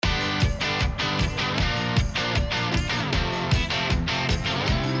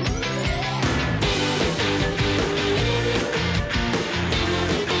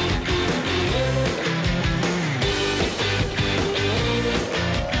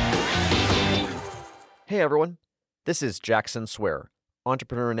Hey everyone, this is Jackson Swear,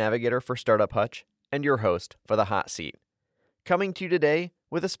 Entrepreneur Navigator for Startup Hutch, and your host for The Hot Seat. Coming to you today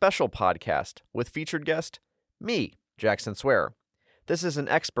with a special podcast with featured guest, me, Jackson Swear. This is an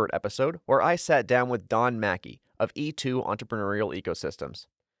expert episode where I sat down with Don Mackey of E2 Entrepreneurial Ecosystems.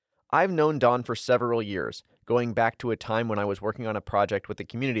 I've known Don for several years, going back to a time when I was working on a project with the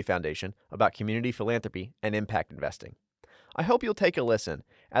Community Foundation about community philanthropy and impact investing. I hope you'll take a listen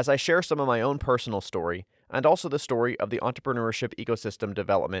as I share some of my own personal story and also the story of the entrepreneurship ecosystem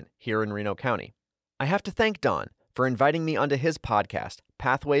development here in Reno County. I have to thank Don for inviting me onto his podcast,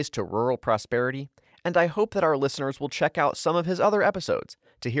 Pathways to Rural Prosperity, and I hope that our listeners will check out some of his other episodes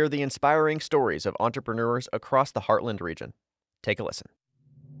to hear the inspiring stories of entrepreneurs across the Heartland region. Take a listen.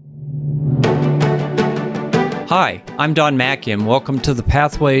 Hi, I'm Don Mackey, and welcome to the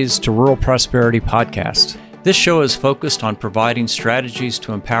Pathways to Rural Prosperity podcast. This show is focused on providing strategies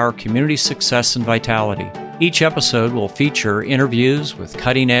to empower community success and vitality. Each episode will feature interviews with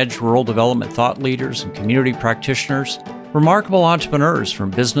cutting-edge rural development thought leaders and community practitioners, remarkable entrepreneurs from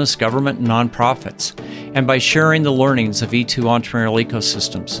business, government, and nonprofits, and by sharing the learnings of E2 Entrepreneurial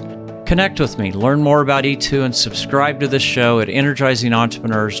Ecosystems. Connect with me, learn more about E2, and subscribe to this show at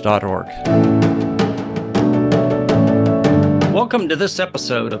energizingentrepreneurs.org. Welcome to this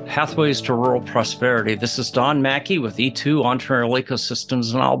episode of Pathways to Rural Prosperity. This is Don Mackey with E2 Entrepreneurial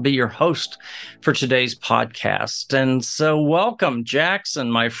Ecosystems, and I'll be your host for today's podcast. And so welcome,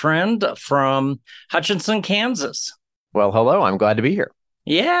 Jackson, my friend from Hutchinson, Kansas. Well, hello. I'm glad to be here.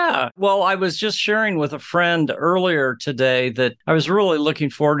 Yeah. Well, I was just sharing with a friend earlier today that I was really looking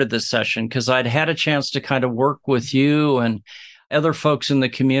forward to this session because I'd had a chance to kind of work with you and other folks in the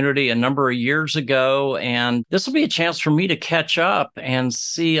community a number of years ago. And this will be a chance for me to catch up and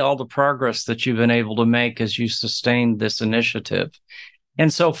see all the progress that you've been able to make as you sustain this initiative.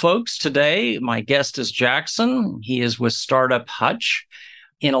 And so, folks, today, my guest is Jackson. He is with Startup Hutch.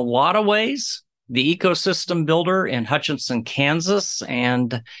 In a lot of ways, the ecosystem builder in Hutchinson, Kansas.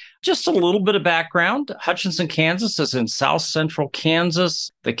 And just a little bit of background. Hutchinson, Kansas is in south central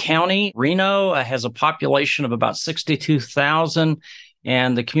Kansas. The county, Reno, has a population of about 62,000,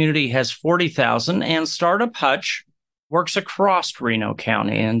 and the community has 40,000. And Startup Hutch works across Reno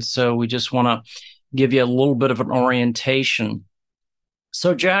County. And so we just want to give you a little bit of an orientation.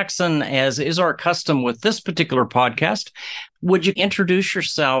 So Jackson, as is our custom with this particular podcast, would you introduce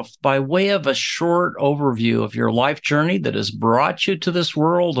yourself by way of a short overview of your life journey that has brought you to this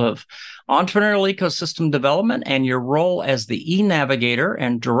world of entrepreneurial ecosystem development and your role as the e-navigator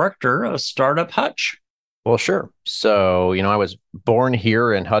and director of Startup Hutch? Well, sure. So, I was born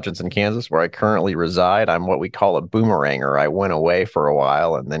here in Hutchinson, Kansas, where I currently reside. I'm what we call a boomeranger. I went away for a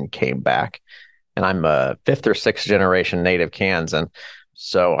while and then came back. And I'm a fifth or sixth generation native Kansan.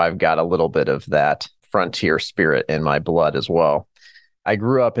 So I've got a little bit of that frontier spirit in my blood as well. I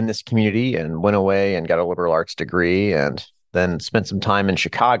grew up in this community and went away and got a liberal arts degree and then spent some time in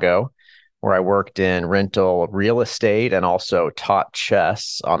Chicago where I worked in rental real estate and also taught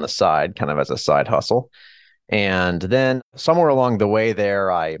chess on the side, kind of as a side hustle. And then somewhere along the way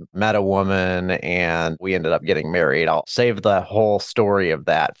there, I met a woman and we ended up getting married. I'll save the whole story of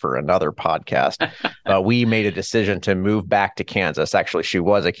that for another podcast. But we made a decision to move back to Kansas. Actually, she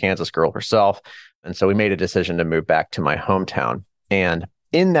was a Kansas girl herself. And so we made a decision to move back to my hometown. And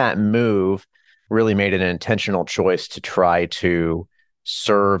in that move, really made an intentional choice to try to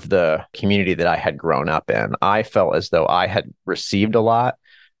serve the community that I had grown up in. I felt as though I had received a lot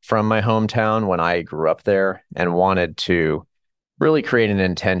from my hometown when I grew up there and wanted to really create an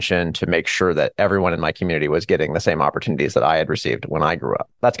intention to make sure that everyone in my community was getting the same opportunities that I had received when I grew up.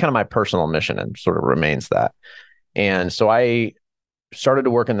 That's kind of my personal mission and sort of remains that. And so I started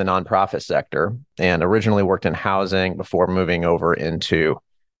to work in the nonprofit sector and originally worked in housing before moving over into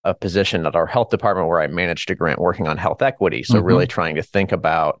a position at our health department where I managed a grant working on health equity. So really trying to think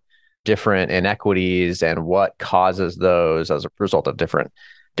about different inequities and what causes those as a result of different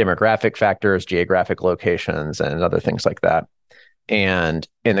demographic factors, geographic locations, and other things like that. And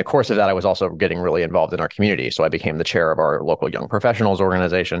in the course of that, I was also getting really involved in our community. So I became the chair of our local young professionals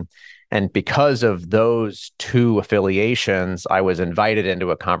organization. And because of those two affiliations, I was invited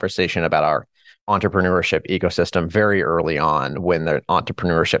into a conversation about our entrepreneurship ecosystem very early on when the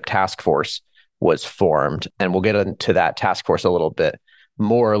entrepreneurship task force was formed. And we'll get into that task force a little bit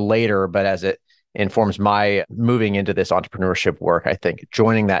more later, but as it informs my moving into this entrepreneurship work, I think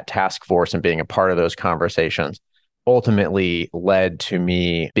joining that task force and being a part of those conversations ultimately led to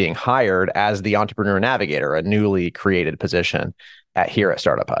me being hired as the entrepreneur navigator, a newly created position here at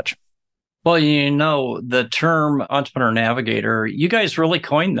Startup Hutch. Well, you know, the term entrepreneur navigator, you guys really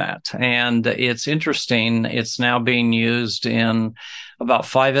coined that. And it's interesting. It's now being used in about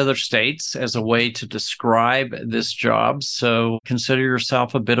 5 other states as a way to describe this job. So consider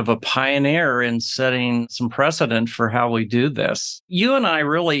yourself a bit of a pioneer in setting some precedent for how we do this. You and I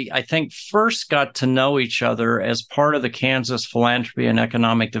really, I think, first got to know each other as part of the Kansas Philanthropy and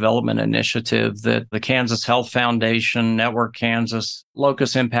Economic Development Initiative that the Kansas Health Foundation, Network Kansas,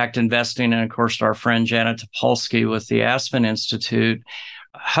 Locus Impact Investing, and of course, our friend Janet Topolsky with the Aspen Institute.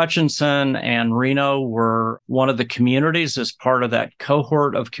 Hutchinson and Reno were one of the communities as part of that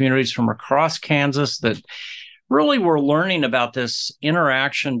cohort of communities from across Kansas that really were learning about this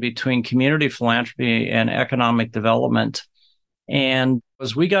interaction between community philanthropy and economic development. And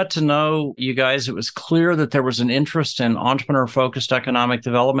as we got to know you guys, it was clear that there was an interest in entrepreneur-focused economic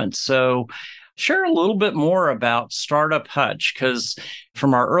development. So share a little bit more about Startup Hutch, because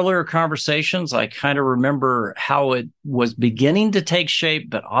from our earlier conversations, I kind of remember how it was beginning to take shape,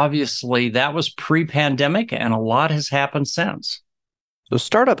 but obviously that was pre-pandemic and a lot has happened since. So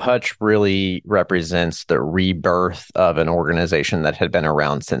Startup Hutch really represents the rebirth of an organization that had been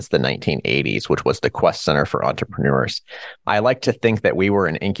around since the 1980s, which was the Quest Center for Entrepreneurs. I like to think that we were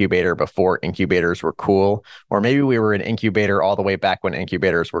an incubator before incubators were cool, or maybe we were an incubator all the way back when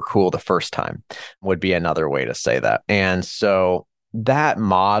incubators were cool the first time, would be another way to say that. And so that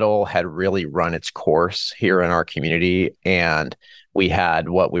model had really run its course here in our community. And we had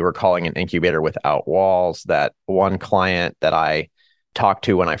what we were calling an incubator without walls. That one client that I talked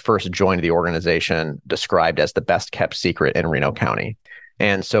to when I first joined the organization described as the best kept secret in Reno County.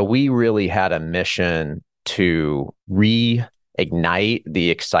 And so we really had a mission to reignite the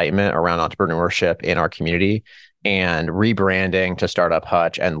excitement around entrepreneurship in our community and rebranding to Startup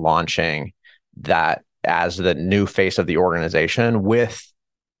Hutch and launching that as the new face of the organization with,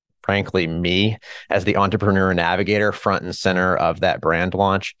 frankly, me as the entrepreneur navigator front and center of that brand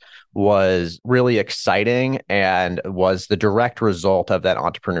launch was really exciting and was the direct result of that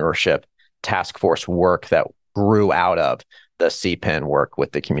entrepreneurship task force work that grew out of the CPEN work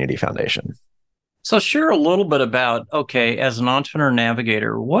with the Community Foundation. So share a little bit about, okay, as an entrepreneur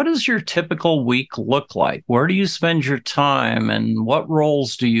navigator, what does your typical week look like? Where do you spend your time and what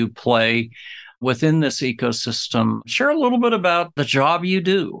roles do you play within this ecosystem? Share a little bit about the job you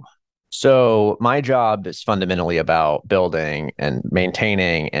do. So my job is fundamentally about building and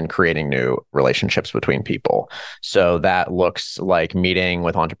maintaining and creating new relationships between people. So that looks like meeting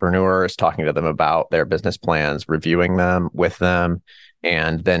with entrepreneurs, talking to them about their business plans, reviewing them with them,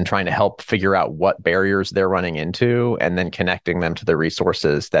 and then trying to help figure out what barriers they're running into, and then connecting them to the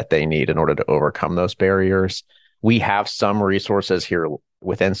resources that they need in order to overcome those barriers. We have some resources here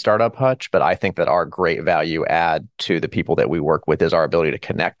within Startup Hutch, but I think that our great value add to the people that we work with is our ability to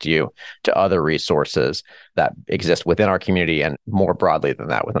connect you to other resources that exist within our community and more broadly than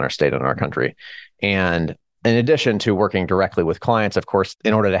that within our state and our country. And in addition to working directly with clients, of course,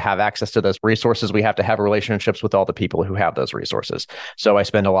 in order to have access to those resources, we have to have relationships with all the people who have those resources. So I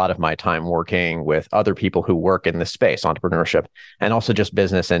spend a lot of my time working with other people who work in this space, entrepreneurship, and also just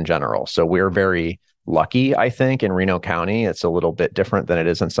business in general. So we're very lucky, I think, in Reno County. It's a little bit different than it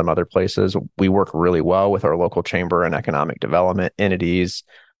is in some other places. We work really well with our local chamber and economic development entities.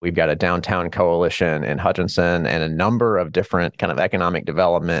 We've got a downtown coalition in Hutchinson and a number of different kind of economic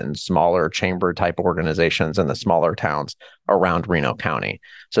development and smaller chamber type organizations in the smaller towns around Reno County.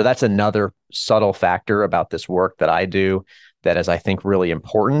 So that's another subtle factor about this work that I do that is, I think, really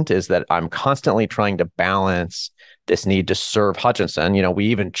important, is that I'm constantly trying to balance this need to serve Hutchinson. You know, we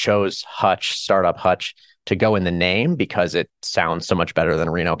even chose Hutch, Startup Hutch, to go in the name because it sounds so much better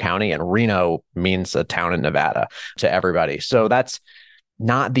than Reno County. And Reno means a town in Nevada to everybody. So that's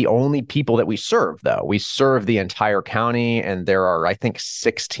not the only people that we serve, though. We serve the entire county, and there are, I think,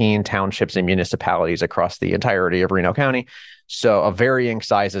 16 townships and municipalities across the entirety of Reno County. So of varying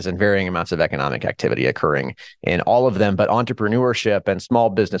sizes and varying amounts of economic activity occurring in all of them. But entrepreneurship and small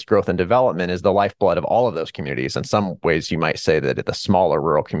business growth and development is the lifeblood of all of those communities. In some ways, you might say that at the smaller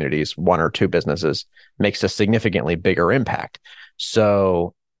rural communities, one or two businesses makes a significantly bigger impact.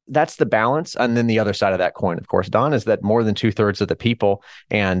 So that's the balance. And then the other side of that coin, of course, Don, is that more than 2/3 of the people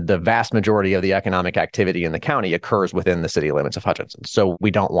and the vast majority of the economic activity in the county occurs within the city limits of Hutchinson. So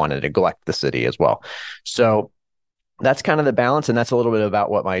we don't want to neglect the city as well. So that's kind of the balance. And that's a little bit about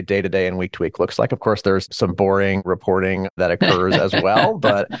what my day-to-day and week-to-week looks like. Of course, there's some boring reporting that occurs as well,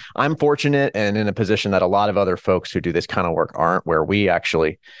 but I'm fortunate and in a position that a lot of other folks who do this kind of work aren't, where we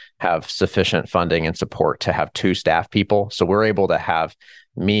actually have sufficient funding and support to have 2 staff people. So we're able to have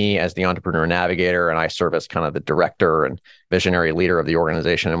me as the entrepreneur navigator, and I serve as kind of the director and visionary leader of the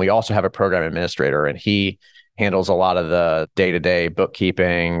organization. And we also have a program administrator, and he handles a lot of the day-to-day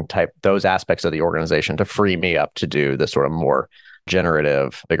bookkeeping type, those aspects of the organization to free me up to do the sort of more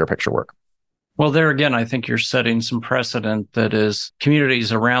generative, bigger picture work. Well, there again, I think you're setting some precedent that is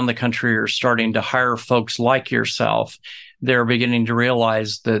communities around the country are starting to hire folks like yourself. They're beginning to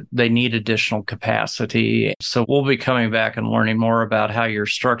realize that they need additional capacity. So we'll be coming back and learning more about how you're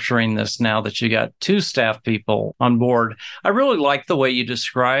structuring this now that you got 2 staff people on board. I really like the way you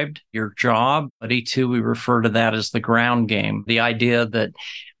described your job. At E2, we refer to that as the ground game, the idea that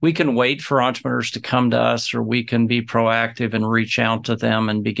we can wait for entrepreneurs to come to us, or we can be proactive and reach out to them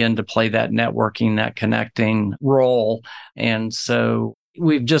and begin to play that networking, that connecting role. And so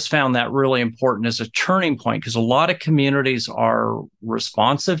we've just found that really important as a turning point, because a lot of communities are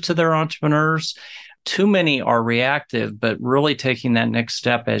responsive to their entrepreneurs. Too many are reactive, but really taking that next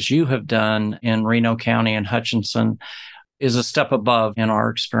step, as you have done in Reno County and Hutchinson, is a step above in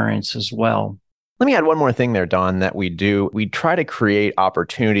our experience as well. Let me add one more thing there, Don, that we do. We try to create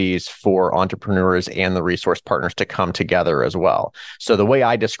opportunities for entrepreneurs and the resource partners to come together as well. So the way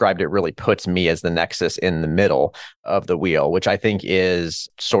I described it really puts me as the nexus in the middle of the wheel, which I think is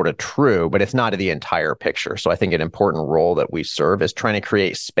sort of true, but it's not the entire picture. So I think an important role that we serve is trying to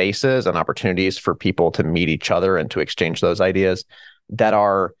create spaces and opportunities for people to meet each other and to exchange those ideas that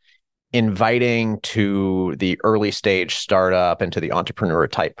are inviting to the early stage startup and to the entrepreneur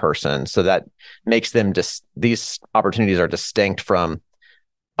type person. So that makes them these opportunities are distinct from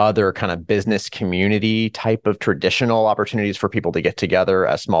other kind of business community type of traditional opportunities for people to get together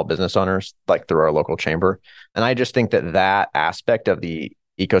as small business owners, like through our local chamber. And I just think that that aspect of the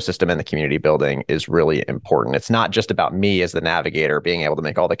ecosystem and the community building is really important. It's not just about me as the navigator being able to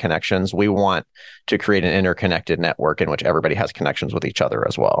make all the connections. We want to create an interconnected network in which everybody has connections with each other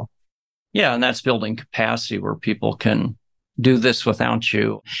as well. Yeah, and that's building capacity where people can do this without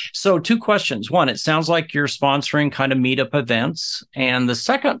you. So 2 questions. One, it sounds like you're sponsoring kind of meetup events. And the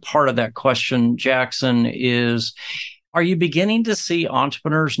second part of that question, Jackson, is, are you beginning to see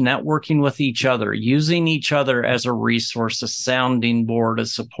entrepreneurs networking with each other, using each other as a resource, a sounding board, a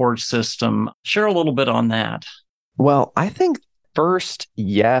support system? Share a little bit on that. Well, I think first,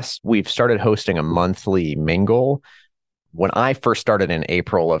 yes, we've started hosting a monthly mingle. When I first started in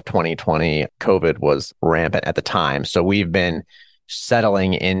April of 2020, COVID was rampant at the time. So we've been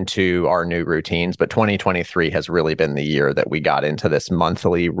settling into our new routines, but 2023 has really been the year that we got into this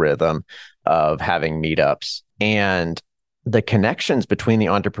monthly rhythm of having meetups. And the connections between the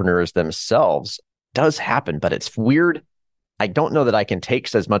entrepreneurs themselves does happen, but it's weird. I don't know that I can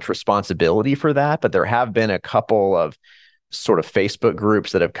take as much responsibility for that, but there have been a couple of sort of Facebook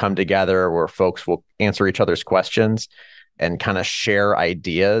groups that have come together where folks will answer each other's questions and kind of share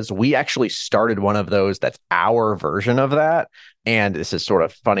ideas. We actually started one of those that's our version of that. And this is sort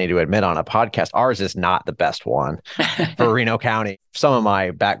of funny to admit on a podcast. Ours is not the best one for Reno County. Some of my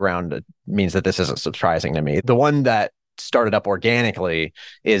background means that this isn't surprising to me. The one that started up organically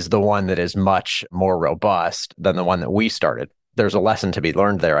is the one that is much more robust than the one that we started. There's a lesson to be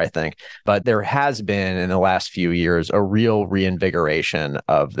learned there, I think. But there has been in the last few years a real reinvigoration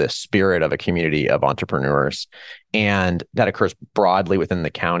of the spirit of a community of entrepreneurs. And that occurs broadly within the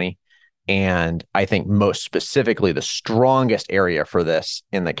county. And I think most specifically, the strongest area for this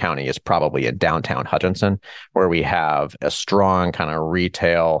in the county is probably in downtown Hutchinson, where we have a strong kind of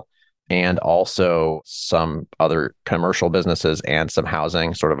retail and also some other commercial businesses and some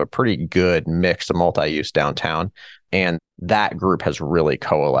housing, sort of a pretty good mix of multi-use downtown. And that group has really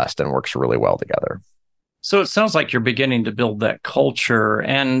coalesced and works really well together. So it sounds like you're beginning to build that culture.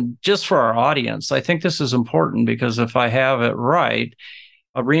 And just for our audience, I think this is important because if I have it right,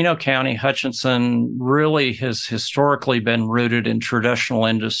 Reno County, Hutchinson really has historically been rooted in traditional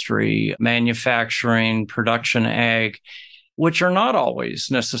industry, manufacturing, production, ag, which are not always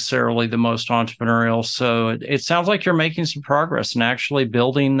necessarily the most entrepreneurial. So it sounds like you're making some progress in actually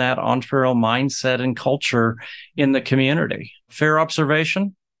building that entrepreneurial mindset and culture in the community. Fair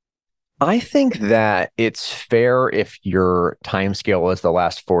observation? I think that it's fair if your time scale is the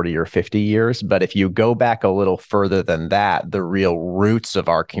last 40 or 50 years. But if you go back a little further than that, the real roots of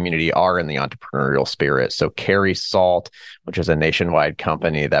our community are in the entrepreneurial spirit. So Carry Salt, which is a nationwide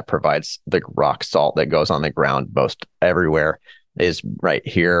company that provides the rock salt that goes on the ground most everywhere, is right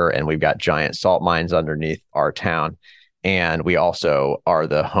here. And we've got giant salt mines underneath our town. And we also are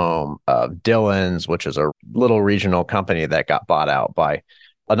the home of Dillon's, which is a little regional company that got bought out by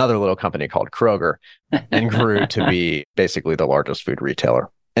another little company called Kroger and grew to be basically the largest food retailer.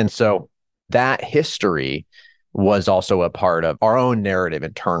 And so that history was also a part of our own narrative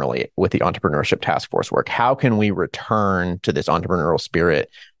internally with the entrepreneurship task force work. How can we return to this entrepreneurial spirit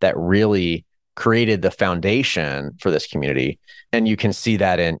that really created the foundation for this community? And you can see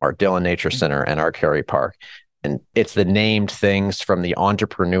that in our Dillon Nature Center and our Cary Park. And it's the named things from the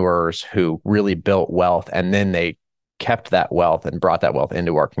entrepreneurs who really built wealth, and then they kept that wealth and brought that wealth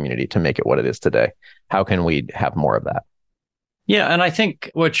into our community to make it what it is today. How can we have more of that? Yeah, and I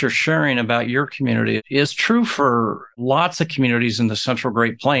think what you're sharing about your community is true for lots of communities in the Central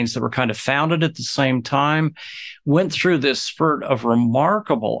Great Plains that were kind of founded at the same time, went through this spurt of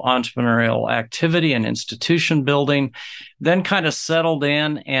remarkable entrepreneurial activity and institution building, then kind of settled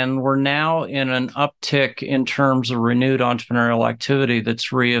in, and we're now in an uptick in terms of renewed entrepreneurial activity that's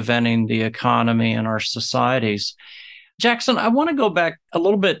reinventing the economy and our societies. Jackson, I want to go back a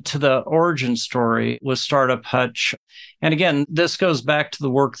little bit to the origin story with Startup Hutch. And again, this goes back to the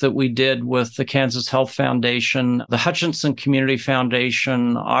work that we did with the Kansas Health Foundation, the Hutchinson Community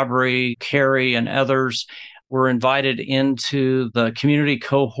Foundation, Aubrey, Cary, and others were invited into the community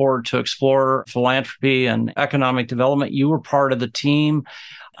cohort to explore philanthropy and economic development. You were part of the team.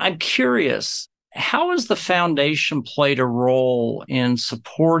 I'm curious, how has the foundation played a role in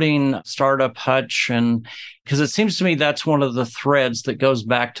supporting Startup Hutch? And because it seems to me that's one of the threads that goes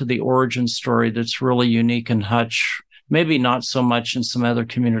back to the origin story that's really unique in Hutch, maybe not so much in some other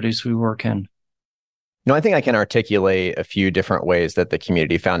communities we work in. No, I think I can articulate a few different ways that the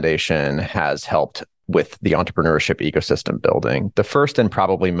Community Foundation has helped with the entrepreneurship ecosystem building. The first and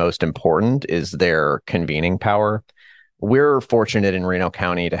probably most important is their convening power. We're fortunate in Reno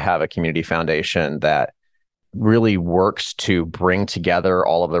County to have a community foundation that really works to bring together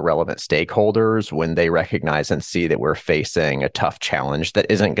all of the relevant stakeholders when they recognize and see that we're facing a tough challenge that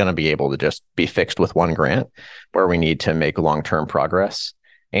isn't going to be able to just be fixed with one grant, where we need to make long-term progress.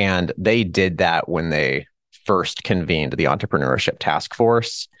 And they did that when they first convened the Entrepreneurship Task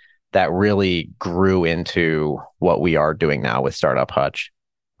Force that really grew into what we are doing now with Startup Hutch.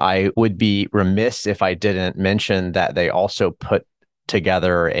 I would be remiss if I didn't mention that they also put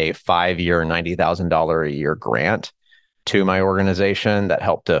together a 5-year, $90,000 a year grant to my organization that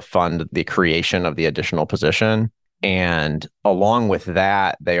helped to fund the creation of the additional position. And along with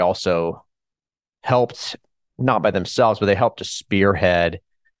that, they also helped, not by themselves, but they helped to spearhead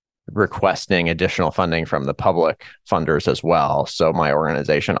requesting additional funding from the public funders as well. So my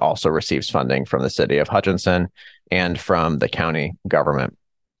organization also receives funding from the city of Hutchinson and from the county government.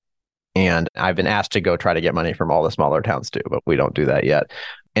 And I've been asked to go try to get money from all the smaller towns too, but we don't do that yet.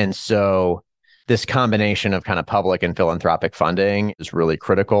 And so this combination of kind of public and philanthropic funding is really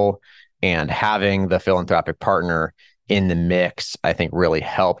critical. And having the philanthropic partner in the mix, I think, really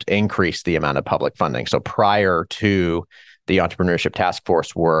helped increase the amount of public funding. So prior to the Entrepreneurship Task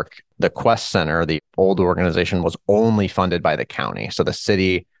Force work, the Quest Center, the old organization, was only funded by the county. So the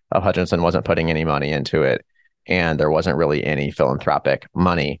city of Hutchinson wasn't putting any money into it, and there wasn't really any philanthropic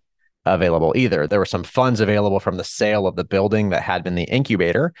money available either. There were some funds available from the sale of the building that had been the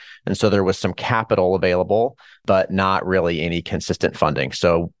incubator. And so there was some capital available, but not really any consistent funding.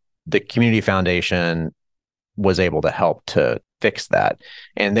 So the Community Foundation was able to help to fix that.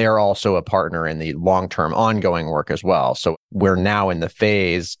 And they're also a partner in the long-term ongoing work as well. So we're now in the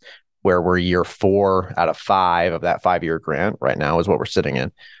phase where we're year 4 out of 5 of that 5-year grant right now is what we're sitting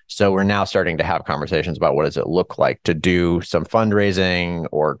in. So we're now starting to have conversations about what does it look like to do some fundraising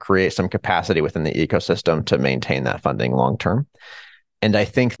or create some capacity within the ecosystem to maintain that funding long term. And I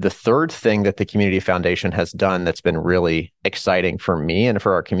think the third thing that the Community Foundation has done that's been really exciting for me and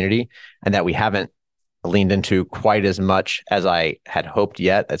for our community, and that we haven't leaned into quite as much as I had hoped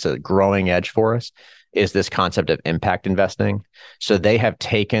yet, it's a growing edge for us, is this concept of impact investing. So they have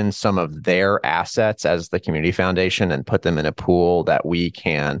taken some of their assets as the Community Foundation and put them in a pool that we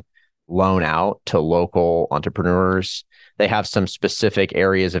can loan out to local entrepreneurs. They have some specific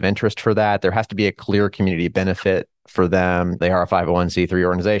areas of interest for that. There has to be a clear community benefit for them. They are a 501c3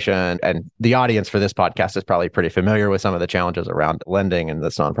 organization. And the audience for this podcast is probably pretty familiar with some of the challenges around lending in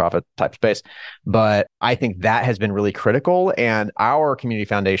this nonprofit type space. But I think that has been really critical. And our Community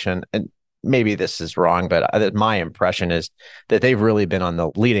Foundation, and maybe this is wrong, but my impression is that they've really been on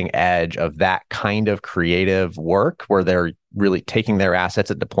the leading edge of that kind of creative work where they're really taking their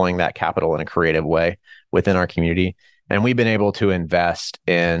assets and deploying that capital in a creative way within our community. And we've been able to invest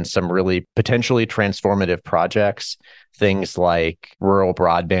in some really potentially transformative projects, things like rural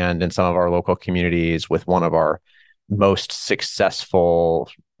broadband in some of our local communities with one of our most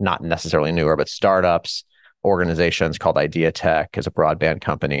successful, not necessarily newer, but startups organizations called Idea Tech as a broadband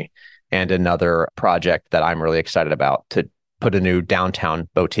company. And another project that I'm really excited about to put a new downtown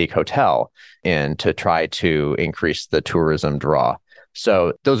boutique hotel in to try to increase the tourism draw.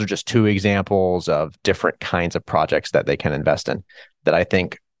 So those are just two examples of different kinds of projects that they can invest in that I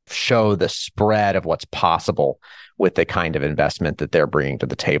think show the spread of what's possible with the kind of investment that they're bringing to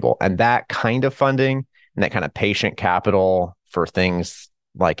the table. And that kind of funding and that kind of patient capital for things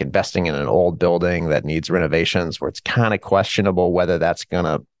like investing in an old building that needs renovations, where it's kind of questionable whether that's going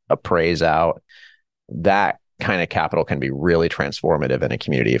to appraise out, that kind of capital can be really transformative in a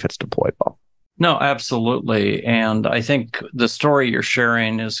community if it's deployed well. No, absolutely. And I think the story you're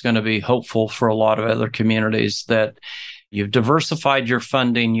sharing is going to be hopeful for a lot of other communities, that you've diversified your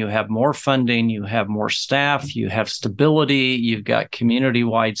funding, you have more funding, you have more staff, you have stability, you've got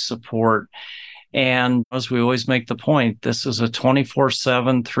community-wide support. And as we always make the point, this is a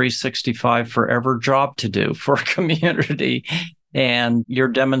 24/7, 365 forever job to do for a community. And you're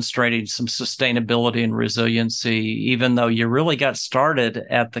demonstrating some sustainability and resiliency, even though you really got started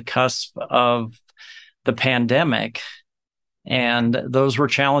at the cusp of the pandemic. And those were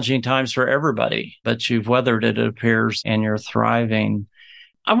challenging times for everybody, but you've weathered it, it appears, and you're thriving.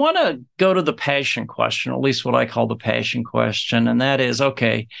 I want to go to the passion question, at least what I call the passion question. And that is,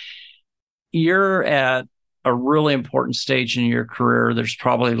 okay, you're at a really important stage in your career. There's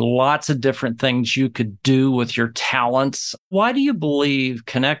probably lots of different things you could do with your talents. Why do you believe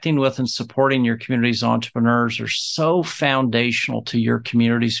connecting with and supporting your community's entrepreneurs are so foundational to your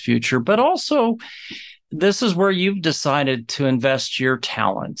community's future? But also, this is where you've decided to invest your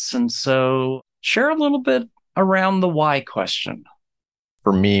talents. And so share a little bit around the why question.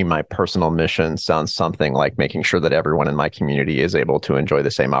 For me, my personal mission sounds something like making sure that everyone in my community is able to enjoy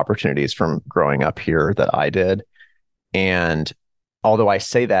the same opportunities from growing up here that I did. And although I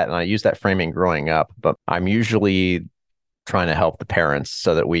say that and I use that framing growing up, but I'm usually trying to help the parents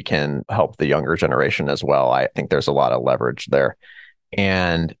so that we can help the younger generation as well. I think there's a lot of leverage there.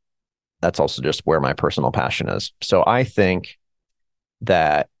 And that's also just where my personal passion is. So I think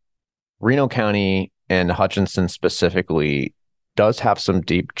that Reno County and Hutchinson specifically does have some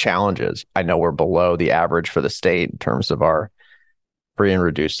deep challenges. I know we're below the average for the state in terms of our free and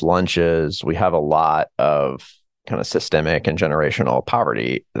reduced lunches. We have a lot of kind of systemic and generational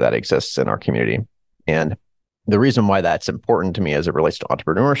poverty that exists in our community. And the reason why that's important to me as it relates to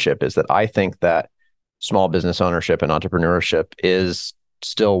entrepreneurship is that I think that small business ownership and entrepreneurship is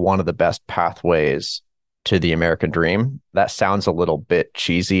still one of the best pathways to the American dream. That sounds a little bit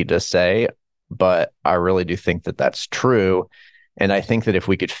cheesy to say, but I really do think that that's true. And I think that if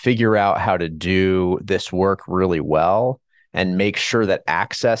we could figure out how to do this work really well and make sure that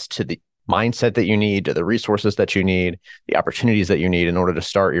access to the mindset that you need, to the resources that you need, the opportunities that you need in order to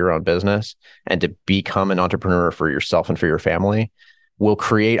start your own business and to become an entrepreneur for yourself and for your family, will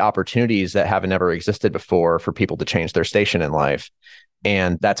create opportunities that haven't ever existed before for people to change their station in life.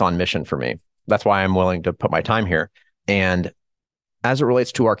 And that's on mission for me. That's why I'm willing to put my time here. And as it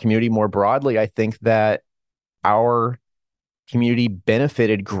relates to our community more broadly, I think that our community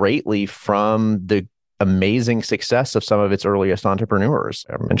benefited greatly from the amazing success of some of its earliest entrepreneurs.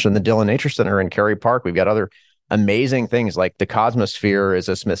 I mentioned the Dillon Nature Center in Cary Park. We've got other amazing things like the Cosmosphere is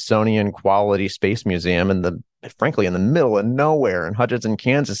a Smithsonian quality space museum frankly, in the middle of nowhere in Hutchinson,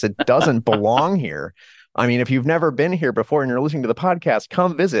 Kansas. It doesn't belong here. I mean, if you've never been here before and you're listening to the podcast,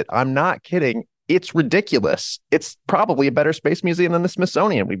 come visit. I'm not kidding. It's ridiculous. It's probably a better space museum than the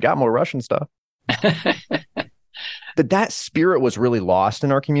Smithsonian. We've got more Russian stuff. But that spirit was really lost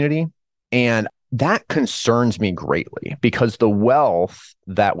in our community. And that concerns me greatly because the wealth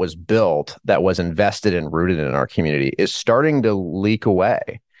that was built, that was invested and rooted in our community is starting to leak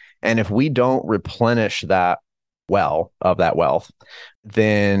away. And if we don't replenish that wealth,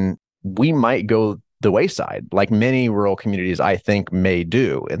 then we might go the wayside, like many rural communities, I think, may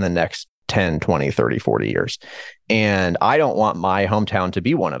do in the next 10, 20, 30, 40 years. And I don't want my hometown to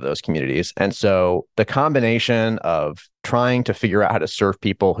be one of those communities. And so the combination of trying to figure out how to serve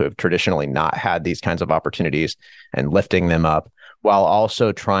people who have traditionally not had these kinds of opportunities and lifting them up, while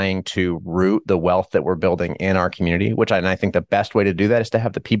also trying to root the wealth that we're building in our community, and I think the best way to do that is to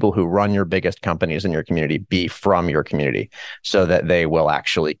have the people who run your biggest companies in your community be from your community so that they will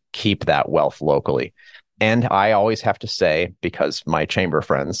actually keep that wealth locally. And I always have to say, because my chamber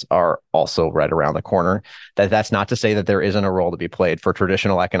friends are also right around the corner, that's not to say that there isn't a role to be played for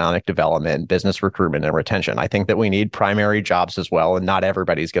traditional economic development, business recruitment, and retention. I think that we need primary jobs as well, and not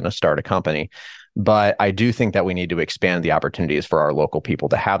everybody's going to start a company. But I do think that we need to expand the opportunities for our local people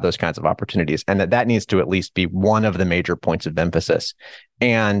to have those kinds of opportunities, and that needs to at least be one of the major points of emphasis.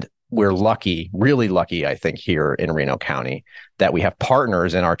 And we're lucky, really lucky, I think, here in Reno County that we have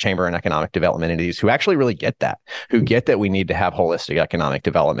partners in our chamber and economic development entities who actually really get that, who get that we need to have holistic economic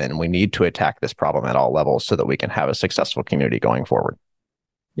development and we need to attack this problem at all levels so that we can have a successful community going forward.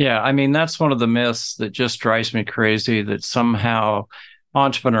 Yeah, I mean, that's one of the myths that just drives me crazy, that somehow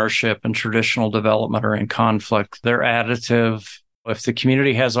entrepreneurship and traditional development are in conflict. They're additive. If the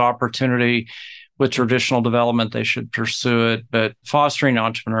community has opportunity with traditional development, they should pursue it. But fostering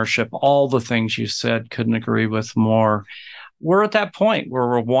entrepreneurship, all the things you said, couldn't agree with more. We're at that point where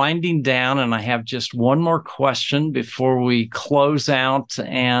we're winding down, and I have just one more question before we close out.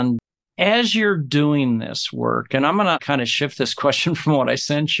 And as you're doing this work, and I'm going to kind of shift this question from what I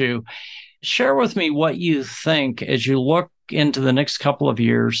sent you, share with me what you think as you look into the next couple of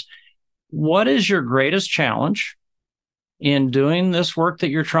years. What is your greatest challenge in doing this work that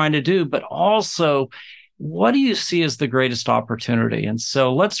you're trying to do, but also what do you see as the greatest opportunity? And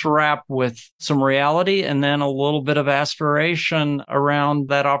so let's wrap with some reality and then a little bit of aspiration around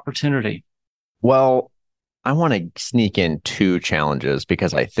that opportunity. Well, I want to sneak in two challenges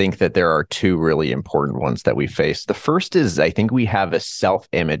because I think that there are two really important ones that we face. The first is I think we have a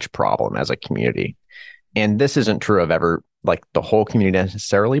self-image problem as a community. And this isn't true of the whole community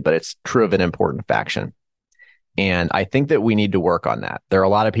necessarily, but it's true of an important faction. And I think that we need to work on that. There are a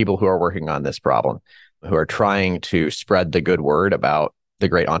lot of people who are working on this problem, who are trying to spread the good word about the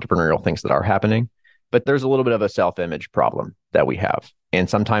great entrepreneurial things that are happening. But there's a little bit of a self-image problem that we have. And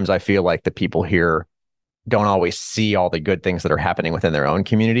sometimes I feel like the people here don't always see all the good things that are happening within their own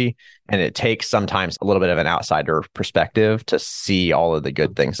community. And it takes sometimes a little bit of an outsider perspective to see all of the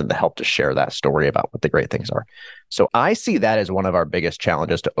good things and to help to share that story about what the great things are. So I see that as one of our biggest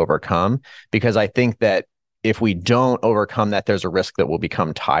challenges to overcome, because I think that if we don't overcome that, there's a risk that we'll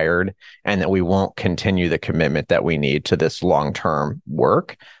become tired and that we won't continue the commitment that we need to this long-term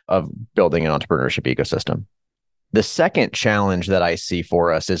work of building an entrepreneurship ecosystem. The second challenge that I see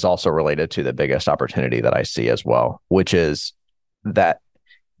for us is also related to the biggest opportunity that I see as well, which is that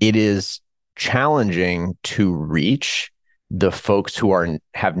it is challenging to reach the folks who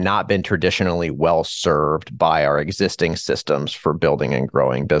have not been traditionally well served by our existing systems for building and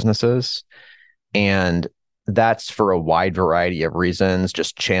growing businesses. And that's for a wide variety of reasons,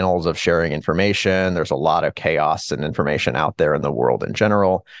 just channels of sharing information. There's a lot of chaos and information out there in the world in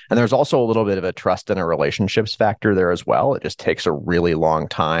general. And there's also a little bit of a trust and a relationships factor there as well. It just takes a really long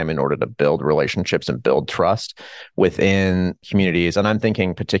time in order to build relationships and build trust within communities. And I'm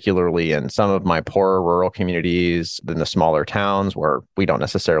thinking particularly in some of my poorer rural communities, in the smaller towns where we don't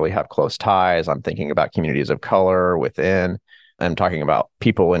necessarily have close ties. I'm thinking about communities of color within. I'm talking about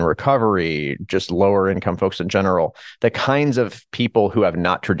people in recovery, just lower income folks in general, the kinds of people who have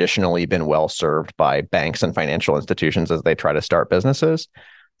not traditionally been well served by banks and financial institutions as they try to start businesses.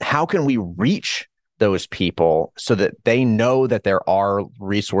 How can we reach those people so that they know that there are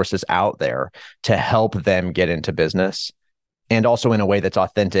resources out there to help them get into business? And also in a way that's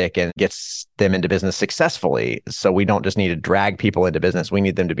authentic and gets them into business successfully. So we don't just need to drag people into business. We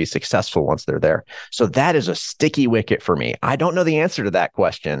need them to be successful once they're there. So that is a sticky wicket for me. I don't know the answer to that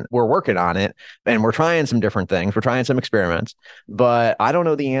question. We're working on it and we're trying some different things. We're trying some experiments, but I don't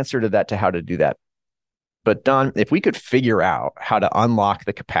know the answer to that, to how to do that. But Don, if we could figure out how to unlock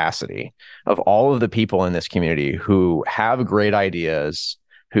the capacity of all of the people in this community who have great ideas,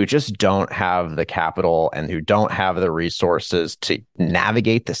 who just don't have the capital and who don't have the resources to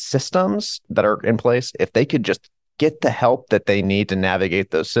navigate the systems that are in place, if they could just get the help that they need to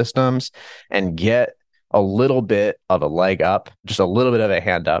navigate those systems and get a little bit of a leg up, just a little bit of a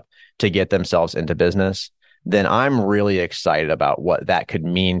hand up to get themselves into business, then I'm really excited about what that could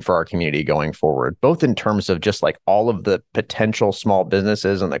mean for our community going forward, both in terms of just like all of the potential small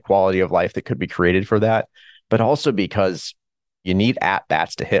businesses and the quality of life that could be created for that, but also because you need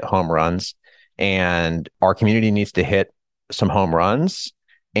at-bats to hit home runs, and our community needs to hit some home runs.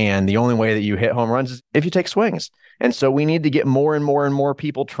 And the only way that you hit home runs is if you take swings. And so we need to get more and more and more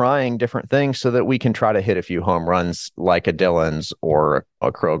people trying different things so that we can try to hit a few home runs like a Dillon's or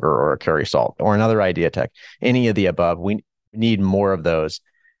a Kroger or a Carry Salt or another Ideatech, any of the above. We need more of those.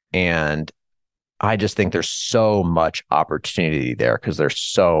 And I just think there's so much opportunity there because there's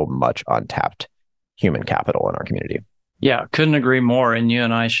so much untapped human capital in our community. Yeah, couldn't agree more. And you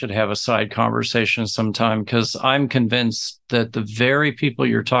and I should have a side conversation sometime, because I'm convinced that the very people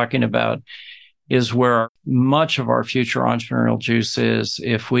you're talking about is where much of our future entrepreneurial juice is,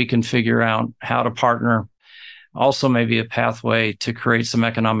 if we can figure out how to partner. Also, maybe a pathway to create some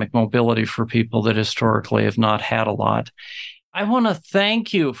economic mobility for people that historically have not had a lot. I want to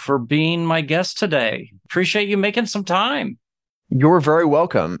thank you for being my guest today. Appreciate you making some time. You're very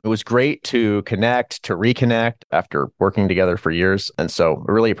welcome. It was great to connect, to reconnect after working together for years. And so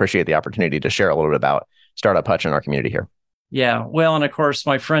I really appreciate the opportunity to share a little bit about Startup Hutch in our community here. Yeah. Well, and of course,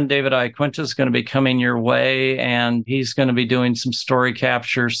 my friend David Iaquinta is going to be coming your way, and he's going to be doing some story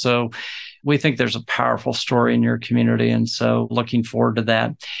capture. So we think there's a powerful story in your community. And so looking forward to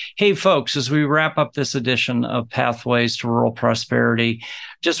that. Hey, folks, as we wrap up this edition of Pathways to Rural Prosperity,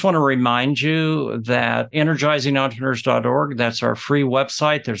 just want to remind you that energizingentrepreneurs.org, that's our free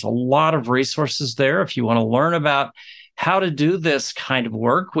website. There's a lot of resources there if you want to learn about how to do this kind of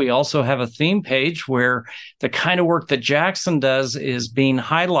work. We also have a theme page where the kind of work that Jackson does is being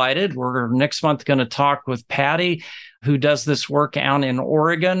highlighted. We're next month going to talk with Patty, who does this work out in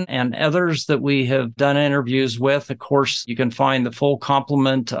Oregon, and others that we have done interviews with. Of course, you can find the full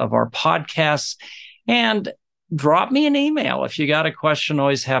complement of our podcasts, and drop me an email if you got a question.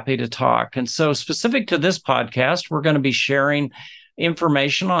 Always happy to talk. And so specific to this podcast, we're going to be sharing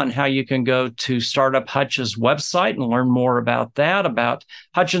information on how you can go to Startup Hutch's website and learn more about that, about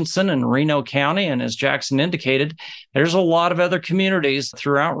Hutchinson and Reno County. And as Jackson indicated, there's a lot of other communities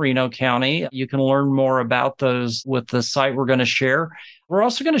throughout Reno County. You can learn more about those with the site we're going to share. We're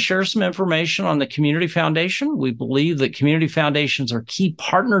also going to share some information on the Community Foundation. We believe that community foundations are key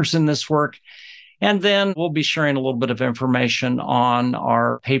partners in this work. And then we'll be sharing a little bit of information on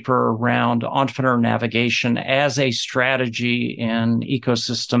our paper around entrepreneur navigation as a strategy in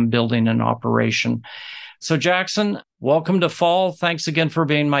ecosystem building and operation. So Jackson, welcome to fall. Thanks again for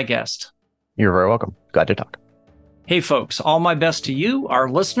being my guest. You're very welcome. Glad to talk. Hey folks, all my best to you, our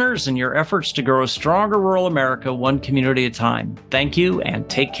listeners, in your efforts to grow a stronger rural America, one community at a time. Thank you and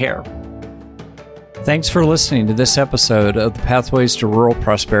take care. Thanks for listening to this episode of the Pathways to Rural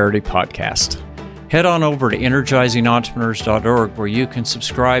Prosperity podcast. Head on over to energizingentrepreneurs.org, where you can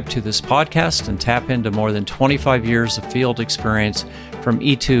subscribe to this podcast and tap into more than 25 years of field experience from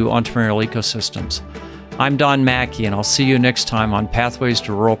E2 Entrepreneurial Ecosystems. I'm Don Mackey, and I'll see you next time on Pathways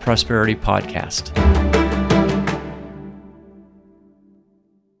to Rural Prosperity podcast.